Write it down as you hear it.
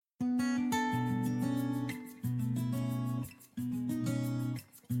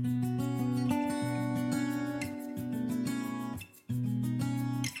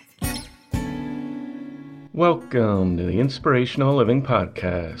Welcome to the Inspirational Living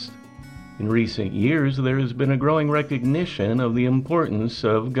Podcast. In recent years, there has been a growing recognition of the importance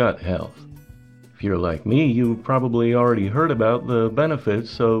of gut health. If you're like me, you've probably already heard about the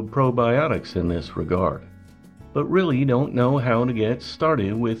benefits of probiotics in this regard, but really don't know how to get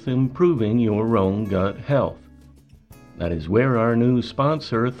started with improving your own gut health. That is where our new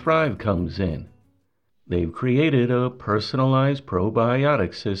sponsor, Thrive, comes in. They've created a personalized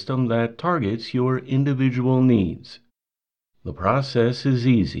probiotic system that targets your individual needs. The process is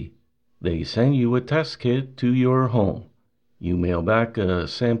easy. They send you a test kit to your home. You mail back a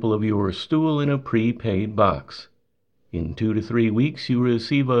sample of your stool in a prepaid box. In 2 to 3 weeks, you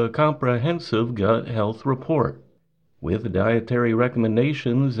receive a comprehensive gut health report with dietary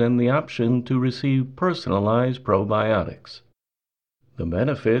recommendations and the option to receive personalized probiotics. The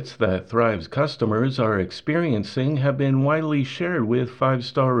benefits that Thrive's customers are experiencing have been widely shared with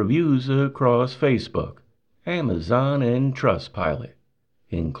 5-star reviews across Facebook, Amazon, and Trustpilot,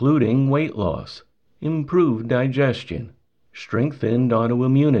 including weight loss, improved digestion, strengthened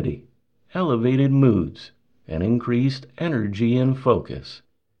autoimmunity, elevated moods, and increased energy and focus.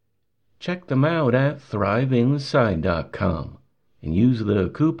 Check them out at thriveinside.com and use the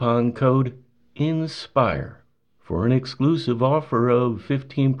coupon code INSPIRE for an exclusive offer of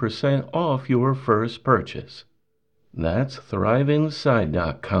 15% off your first purchase. That's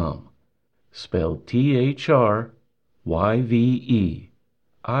thriveinside.com, spelled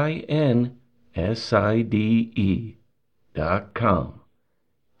THRYVEINSIDE.com.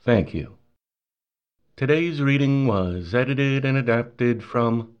 Thank you. Today's reading was edited and adapted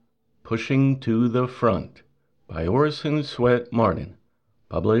from Pushing to the Front by Orson Swett Martin,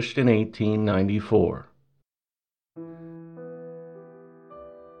 published in 1894.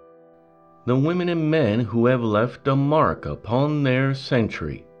 The women and men who have left a mark upon their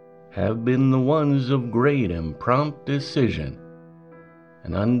century have been the ones of great and prompt decision.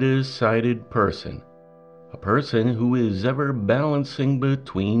 An undecided person, a person who is ever balancing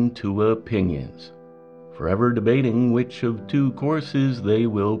between two opinions, forever debating which of two courses they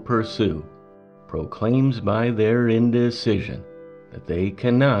will pursue, proclaims by their indecision that they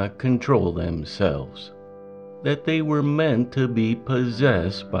cannot control themselves, that they were meant to be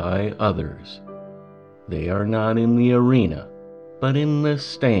possessed by others. They are not in the arena, but in the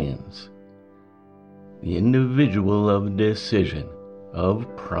stands. The individual of decision, of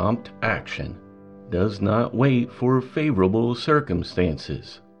prompt action, does not wait for favorable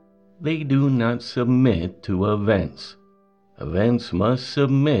circumstances. They do not submit to events. Events must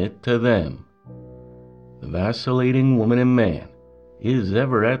submit to them. The vacillating woman and man is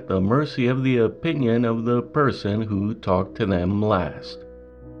ever at the mercy of the opinion of the person who talked to them last.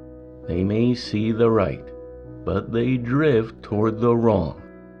 They may see the right, but they drift toward the wrong.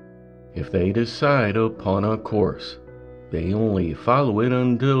 If they decide upon a course, they only follow it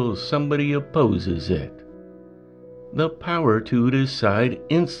until somebody opposes it. The power to decide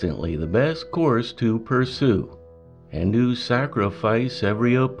instantly the best course to pursue, and to sacrifice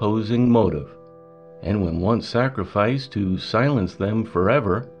every opposing motive, and when once sacrificed, to silence them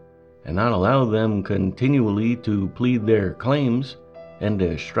forever, and not allow them continually to plead their claims and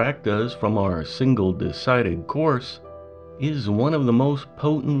distract us from our single decided course, is one of the most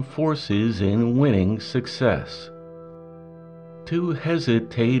potent forces in winning success. To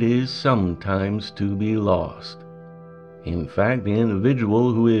hesitate is sometimes to be lost. In fact, the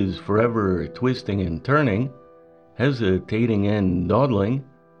individual who is forever twisting and turning, hesitating and dawdling,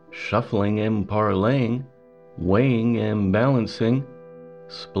 shuffling and parlaying, weighing and balancing,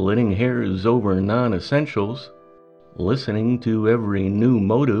 splitting hairs over non-essentials, listening to every new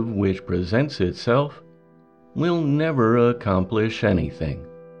motive which presents itself, will never accomplish anything.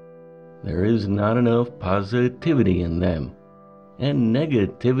 There is not enough positivity in them, and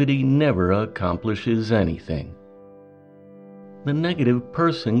negativity never accomplishes anything. The negative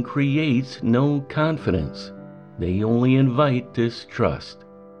person creates no confidence. They only invite distrust.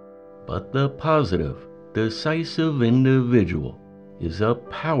 But the positive, decisive individual is a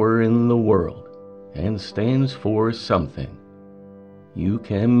power in the world and stands for something. You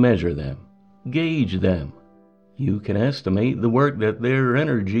can measure them, gauge them. You can estimate the work that their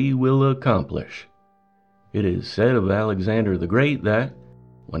energy will accomplish. It is said of Alexander the Great that,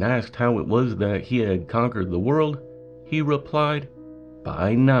 when asked how it was that he had conquered the world, he replied,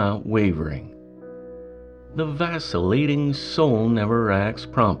 "By not wavering." The vacillating soul never acts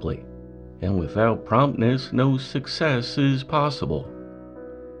promptly, and without promptness no success is possible.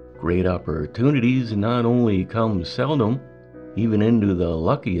 Great opportunities not only come seldom, even into the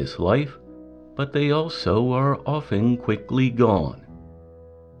luckiest life, but they also are often quickly gone.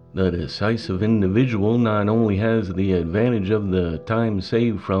 The decisive individual not only has the advantage of the time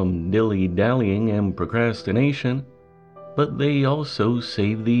saved from dilly-dallying and procrastination, but they also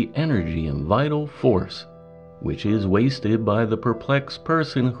save the energy and vital force which is wasted by the perplexed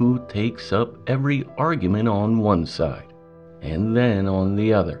person who takes up every argument on one side and then on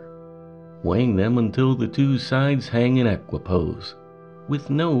the other, weighing them until the two sides hang in equipoise, with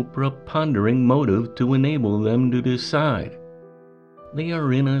no preponderating motive to enable them to decide. They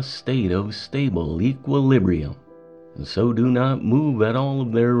are in a state of stable equilibrium, and so do not move at all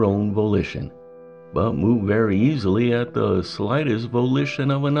of their own volition, but move very easily at the slightest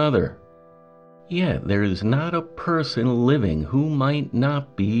volition of another. Yet there is not a person living who might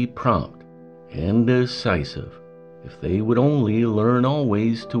not be prompt and decisive if they would only learn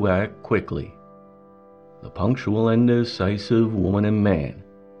always to act quickly. The punctual and decisive woman and man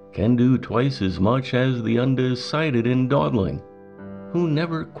can do twice as much as the undecided and dawdling, who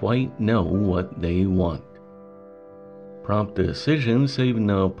never quite know what they want. Prompt decision saved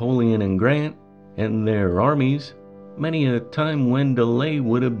Napoleon and Grant and their armies many a time when delay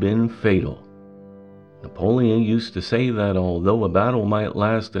would have been fatal. Napoleon used to say that although a battle might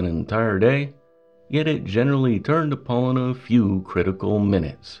last an entire day, yet it generally turned upon a few critical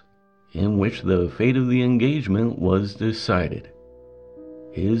minutes, in which the fate of the engagement was decided.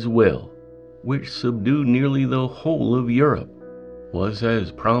 His will, which subdued nearly the whole of Europe, was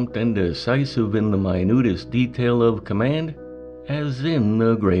as prompt and decisive in the minutest detail of command as in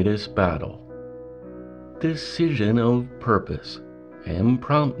the greatest battle. Decision of purpose and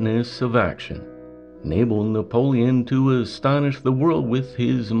promptness of action enabled Napoleon to astonish the world with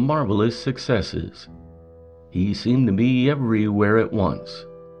his marvelous successes. He seemed to be everywhere at once.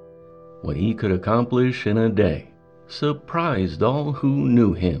 What he could accomplish in a day surprised all who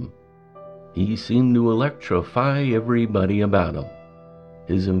knew him. He seemed to electrify everybody about him.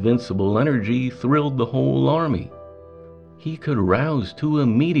 His invincible energy thrilled the whole army. He could rouse to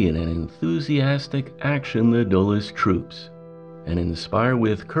immediate and enthusiastic action the dullest troops, and inspire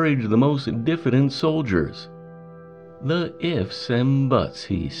with courage the most diffident soldiers. The ifs and buts,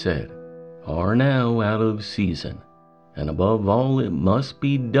 he said, are now out of season, and above all it must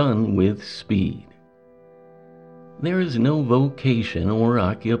be done with speed. There is no vocation or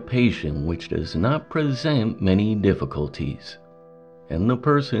occupation which does not present many difficulties, and the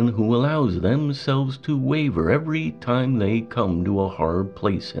person who allows themselves to waver every time they come to a hard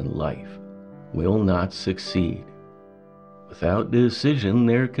place in life will not succeed. Without decision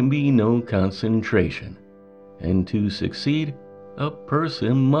there can be no concentration, and to succeed, a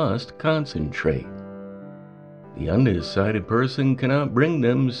person must concentrate. The undecided person cannot bring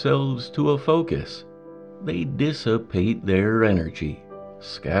themselves to a focus. They dissipate their energy,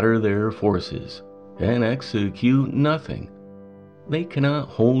 scatter their forces, and execute nothing. They cannot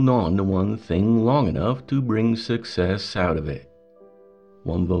hold on to one thing long enough to bring success out of it.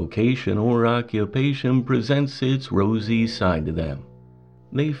 One vocation or occupation presents its rosy side to them.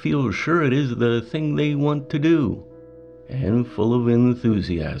 They feel sure it is the thing they want to do, and full of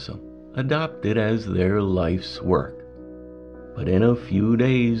enthusiasm, adopt it as their life's work. But in a few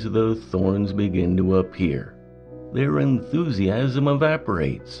days the thorns begin to appear. Their enthusiasm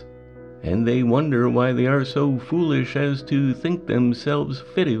evaporates, and they wonder why they are so foolish as to think themselves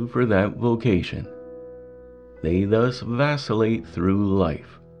fitted for that vocation. They thus vacillate through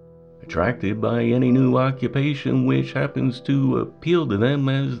life, attracted by any new occupation which happens to appeal to them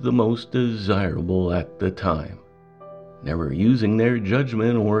as the most desirable at the time, never using their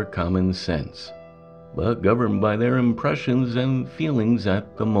judgment or common sense, but governed by their impressions and feelings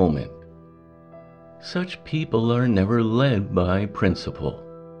at the moment. Such people are never led by principle.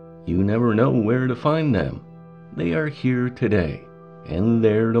 You never know where to find them. They are here today and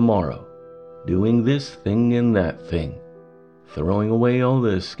there tomorrow, doing this thing and that thing, throwing away all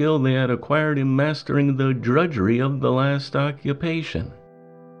the skill they had acquired in mastering the drudgery of the last occupation.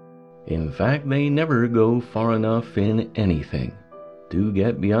 In fact, they never go far enough in anything to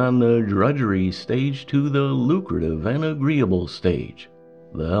get beyond the drudgery stage to the lucrative and agreeable stage,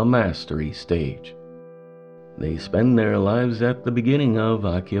 the mastery stage. They spend their lives at the beginning of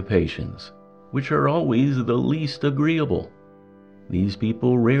occupations, which are always the least agreeable. These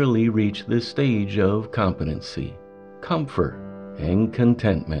people rarely reach the stage of competency, comfort, and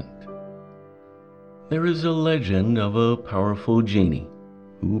contentment. There is a legend of a powerful genie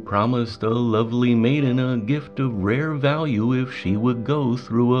who promised a lovely maiden a gift of rare value if she would go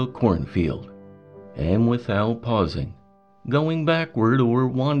through a cornfield, and without pausing, going backward or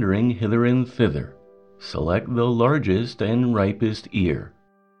wandering hither and thither, select the largest and ripest ear.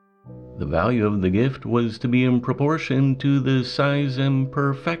 The value of the gift was to be in proportion to the size and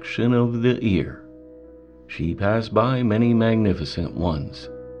perfection of the ear. She passed by many magnificent ones,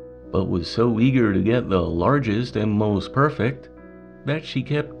 but was so eager to get the largest and most perfect that she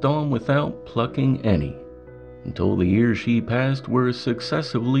kept on without plucking any, until the ears she passed were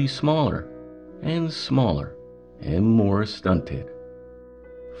successively smaller and smaller and more stunted.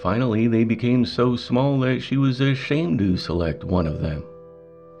 Finally, they became so small that she was ashamed to select one of them,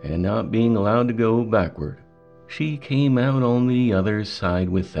 and not being allowed to go backward, she came out on the other side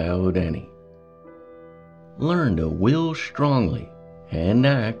without any. Learn to will strongly and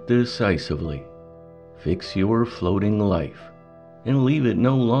act decisively. Fix your floating life, and leave it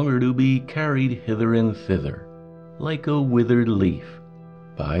no longer to be carried hither and thither, like a withered leaf,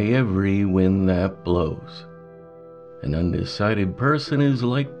 by every wind that blows. An undecided person is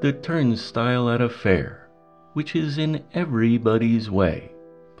like the turnstile at a fair, which is in everybody's way,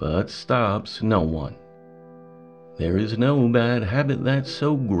 but stops no one. There is no bad habit that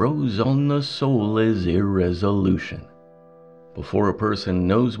so grows on the soul as irresolution. Before a person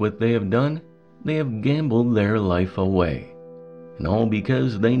knows what they have done, they have gambled their life away, and all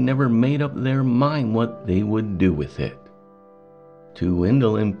because they never made up their mind what they would do with it. To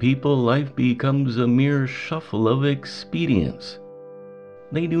indolent people, life becomes a mere shuffle of expedients.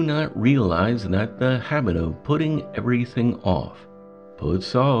 They do not realize that the habit of putting everything off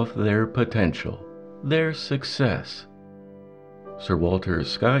puts off their potential, their success. Sir Walter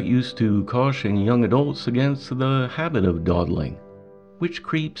Scott used to caution young adults against the habit of dawdling, which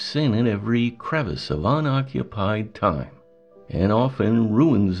creeps in at every crevice of unoccupied time, and often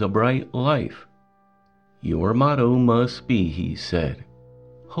ruins a bright life. Your motto must be, he said,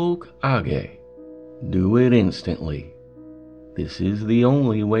 hoc age, do it instantly. This is the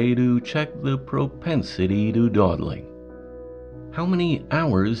only way to check the propensity to dawdling. How many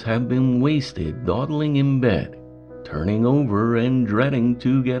hours have been wasted dawdling in bed, turning over and dreading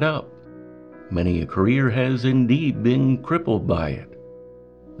to get up? Many a career has indeed been crippled by it.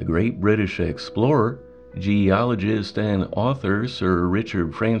 The great British explorer, geologist, and author Sir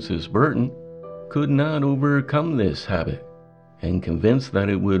Richard Francis Burton could not overcome this habit, and convinced that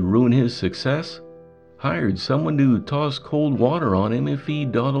it would ruin his success, hired someone to toss cold water on him if he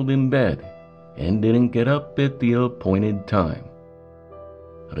dawdled in bed and didn't get up at the appointed time.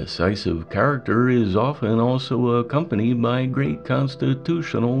 A decisive character is often also accompanied by great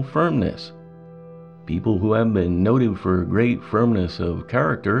constitutional firmness. People who have been noted for great firmness of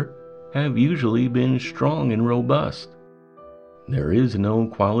character have usually been strong and robust. There is no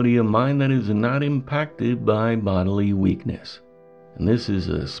quality of mind that is not impacted by bodily weakness, and this is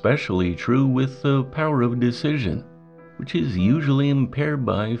especially true with the power of decision, which is usually impaired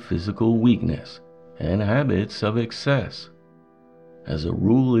by physical weakness and habits of excess. As a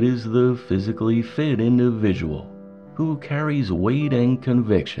rule, it is the physically fit individual who carries weight and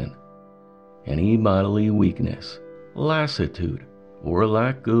conviction. Any bodily weakness, lassitude, or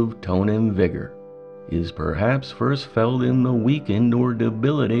lack of tone and vigor is perhaps first felt in the weakened or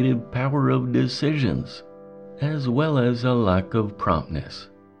debilitated power of decisions, as well as a lack of promptness.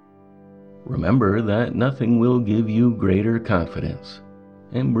 Remember that nothing will give you greater confidence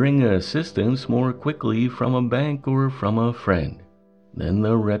and bring assistance more quickly from a bank or from a friend than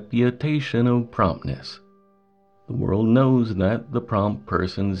the reputation of promptness. The world knows that the prompt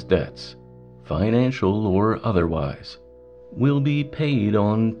person's debts, financial or otherwise, will be paid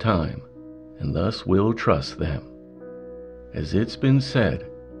on time, and thus will trust them. As it's been said,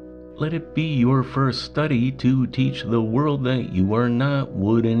 let it be your first study to teach the world that you are not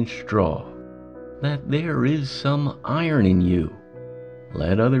wood and straw, that there is some iron in you.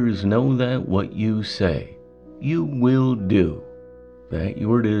 Let others know that what you say, you will do, that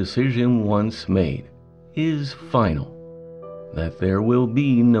your decision once made is final, that there will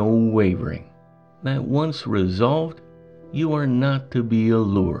be no wavering, that once resolved, you are not to be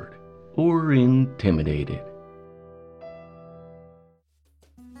allured or intimidated.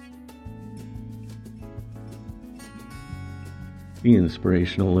 The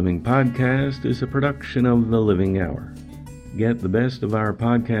Inspirational Living Podcast is a production of The Living Hour. Get the best of our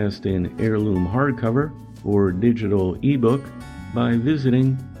podcast in heirloom hardcover or digital ebook by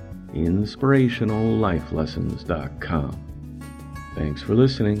visiting inspirationallifelessons.com. Thanks for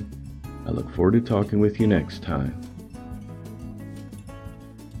listening. I look forward to talking with you next time.